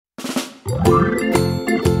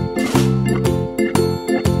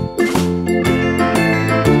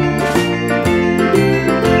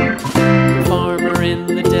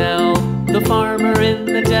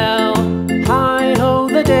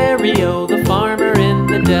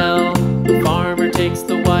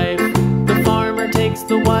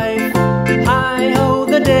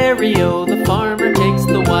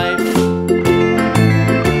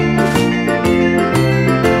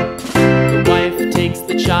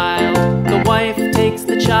child, the wife takes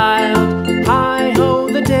the child. Hi-ho,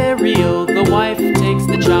 the dairy-o, the wife takes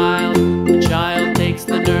the child takes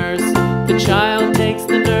the nurse, the child takes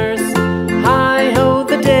the nurse. Hi-ho,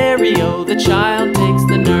 the dairy-o, the child takes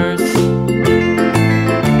the nurse.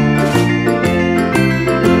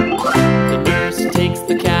 The nurse takes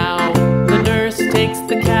the cow, the nurse takes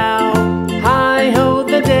the cow. Hi-ho,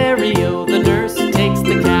 the dairy-o, the nurse takes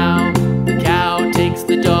the cow. The cow takes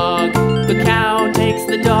the dog, the cow takes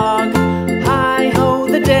the dog. Hi-ho,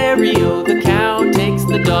 the dairy-o, the cow takes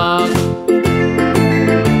the dog.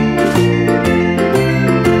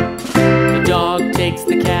 The dog takes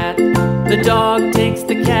the cat, the dog takes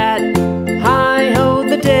the cat. Hi-ho,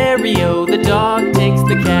 the dairy-o, the dog takes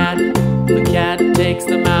the cat. The cat takes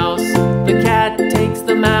the mouse, the cat takes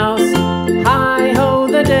the mouse. Hi-ho,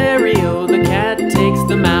 the dairy-o, the cat takes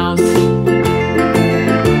the mouse.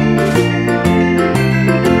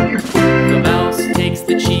 The mouse takes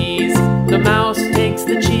the cheese, the mouse takes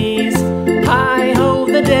the cheese. Hi-ho,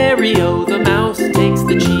 the dairy-o, the mouse takes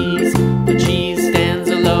the cheese. The cheese stands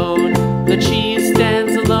alone, the cheese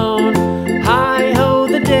stands alone. Hi-ho,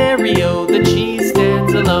 the dairy-o, the cheese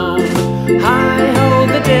stands alone. Hi-ho,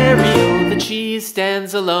 the dairy-o, the cheese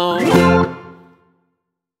stands alone.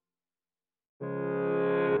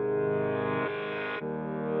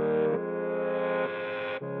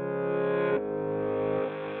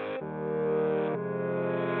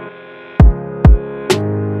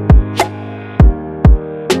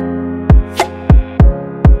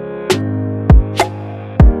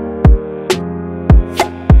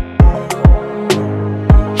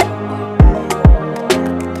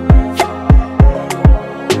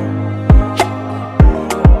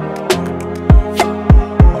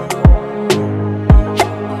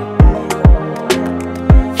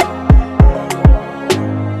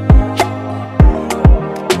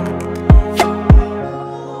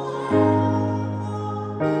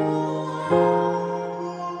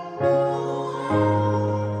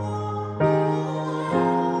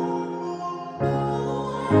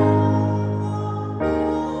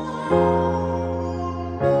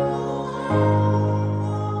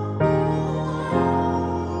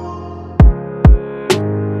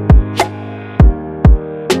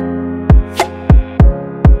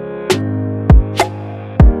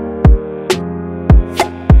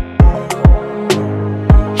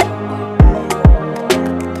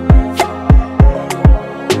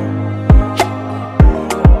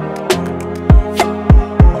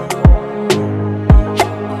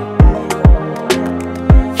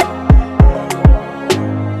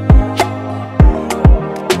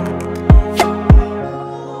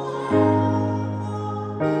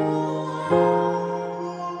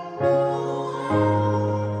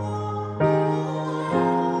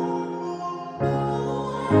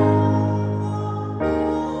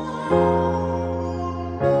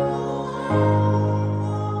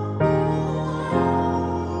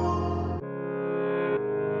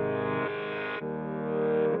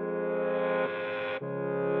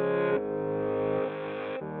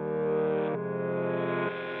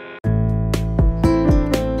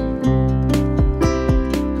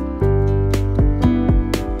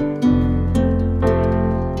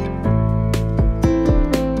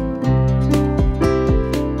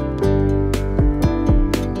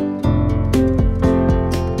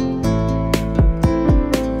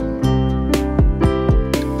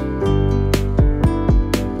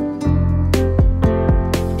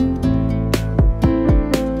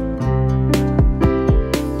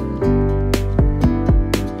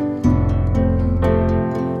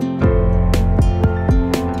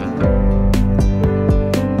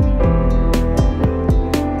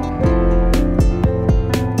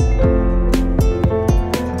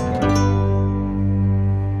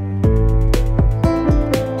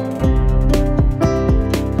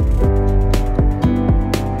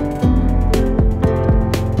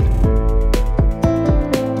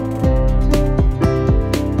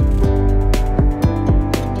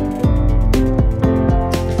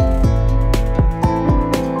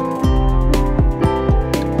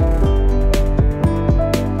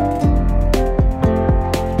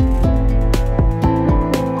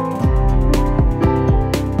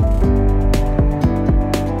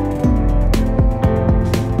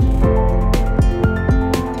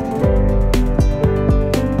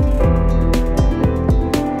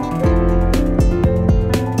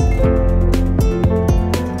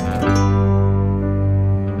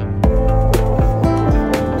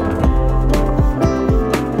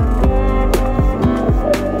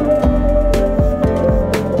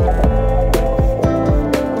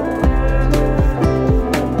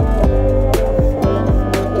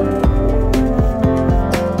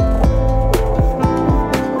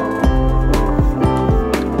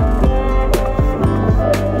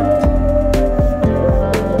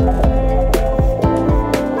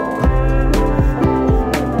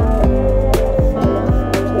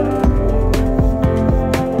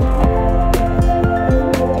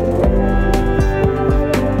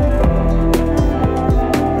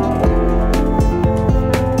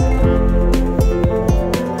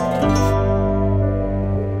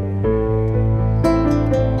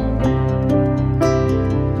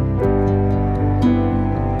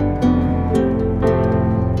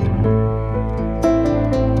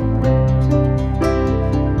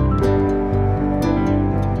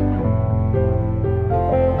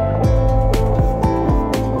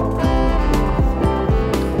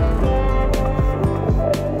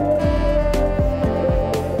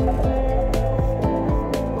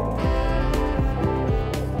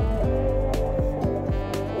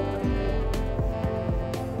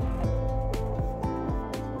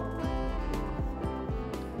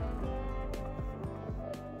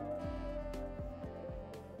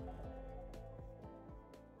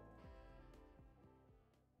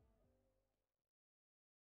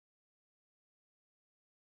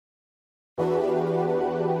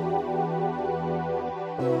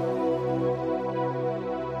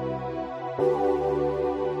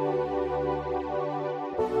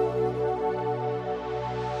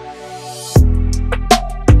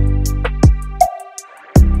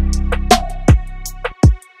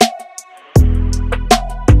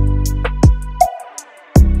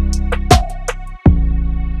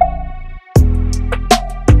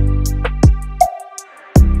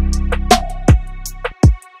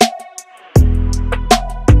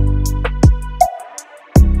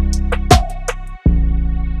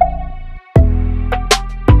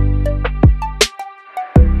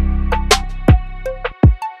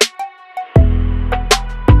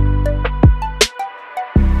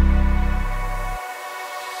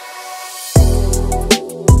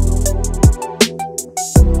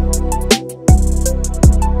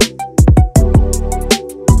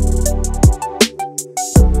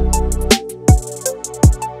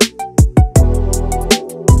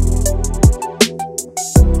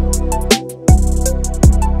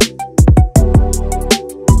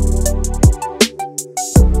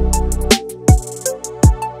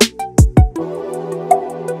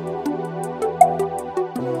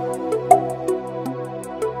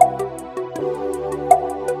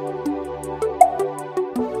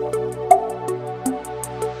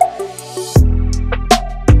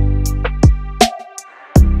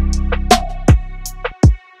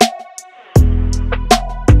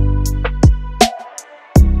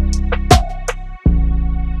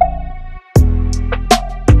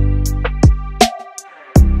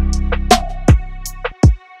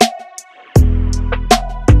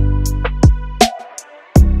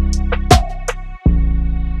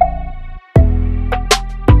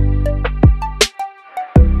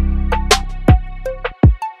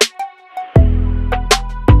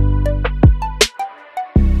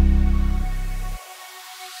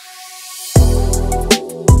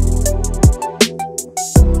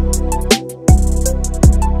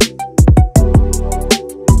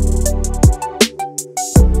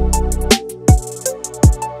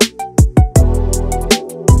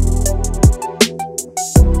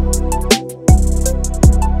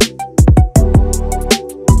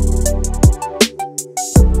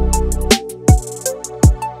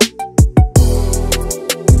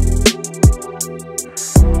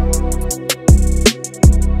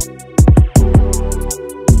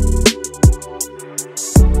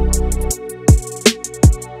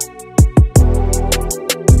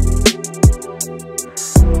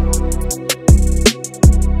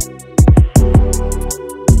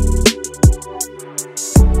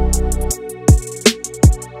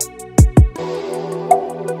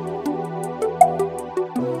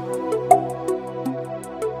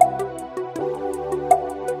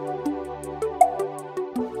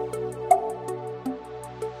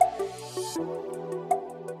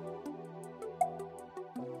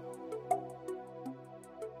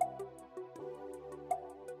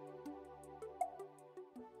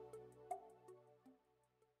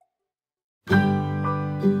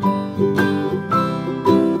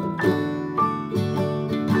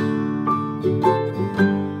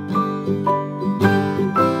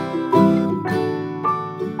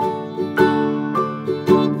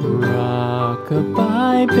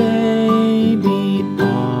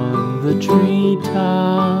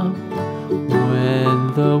 top.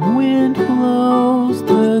 When the wind blows,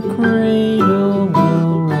 the cradle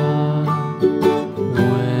will rock.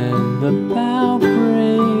 When the